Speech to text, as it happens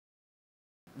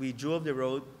we drove the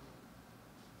road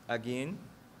again,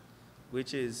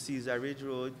 which is Cesar Ridge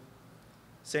Road,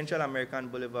 Central American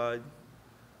Boulevard,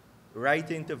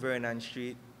 right into Vernon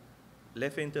Street,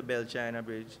 left into Bell China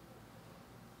Bridge,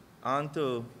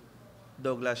 onto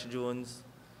Douglas Jones,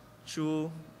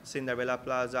 through Cinderella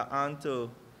Plaza, onto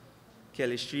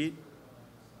Kelly Street,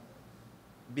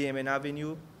 BMN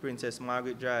Avenue, Princess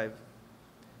Margaret Drive.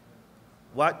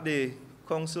 What the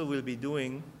council will be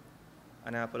doing,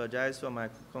 and I apologize for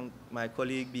my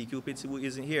colleague B. Cupid who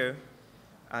isn't here,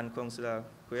 and Councillor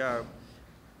Kuyar,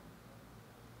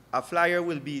 a flyer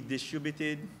will be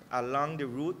distributed along the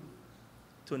route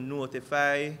to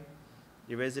notify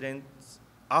the residents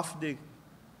of the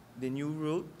new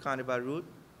route, Carnival route,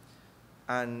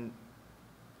 and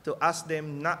to ask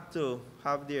them not to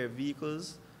have their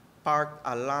vehicles parked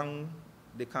along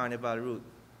the Carnival route.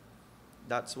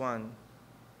 That's one.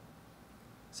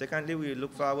 Secondly, we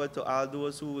look forward to all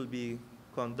those who will be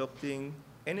conducting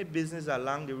any business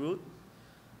along the route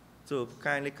to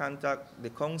kindly contact the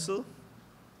council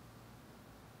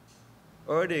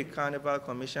or the Carnival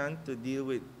Commission to deal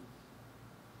with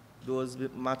those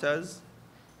matters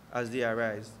as they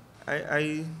arise.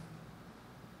 I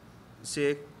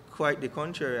say quite the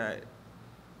contrary.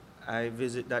 I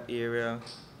visit that area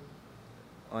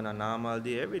on a normal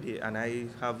day every day, and I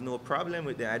have no problem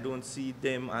with them. I don't see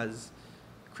them as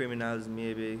criminals,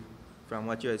 maybe, from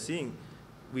what you're seeing.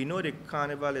 We know the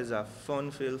Carnival is a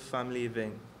fun-filled family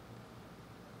event.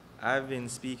 I've been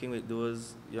speaking with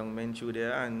those young men through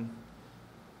there, and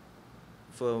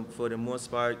for the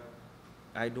most part,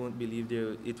 I don't believe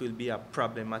it will be a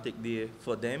problematic day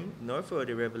for them, nor for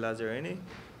the revelers or any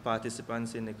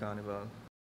participants in the Carnival.